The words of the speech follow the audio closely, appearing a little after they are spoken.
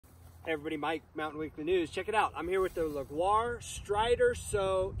Everybody, Mike, Mountain Weekly News. Check it out. I'm here with the Leoguar ST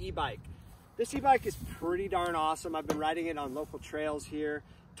E-Bike. This e-bike is pretty darn awesome. I've been riding it on local trails here.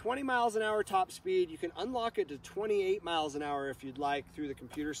 20 miles an hour top speed. You can unlock it to 28 miles an hour if you'd like through the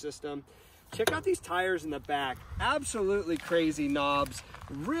computer system. Check out these tires in the back. Absolutely crazy knobs.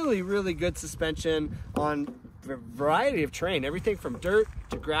 Really, really good suspension on a variety of terrain. Everything from dirt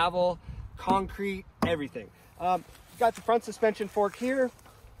to gravel, concrete, everything. Got the front suspension fork here.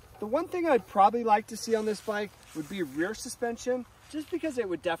 The one thing I'd probably like to see on this bike would be rear suspension, just because it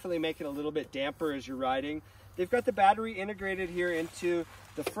would definitely make it a little bit damper as you're riding. They've got the battery integrated here into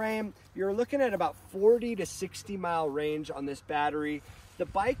the frame. You're looking at about 40 to 60 mile range on this battery. The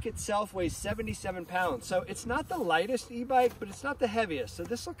bike itself weighs 77 pounds, so it's not the lightest e-bike, but it's not the heaviest. So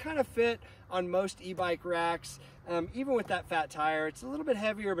this will kind of fit on most e-bike racks. Even with that fat tire, it's a little bit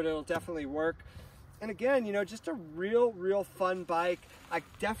heavier, but it'll definitely work. And again, you know, just a real fun bike. I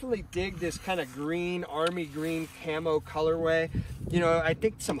definitely dig this kind of green, army green camo colorway. You know, I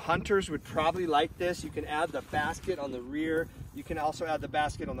think some hunters would probably like this. You can add the basket on the rear. You can also add the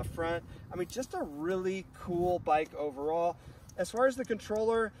basket on the front. I mean, just a really cool bike overall. As far as the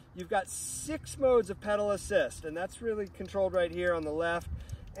controller, you've got 6 modes of pedal assist, and that's really controlled right here on the left.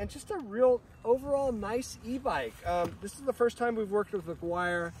 And just a real overall nice e-bike. This is the first time we've worked with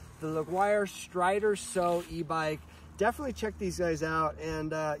Leoguar, the Leoguar ST E-Bike. Definitely check these guys out.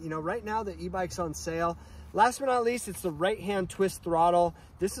 And you know, right now the e-bike's on sale. Last but not least, it's the right-hand twist throttle.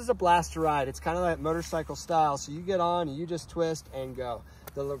 This is a blast to ride. It's kind of like motorcycle style. So you get on, you just twist and go.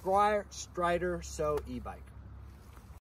 The Leoguar ST E-Bike.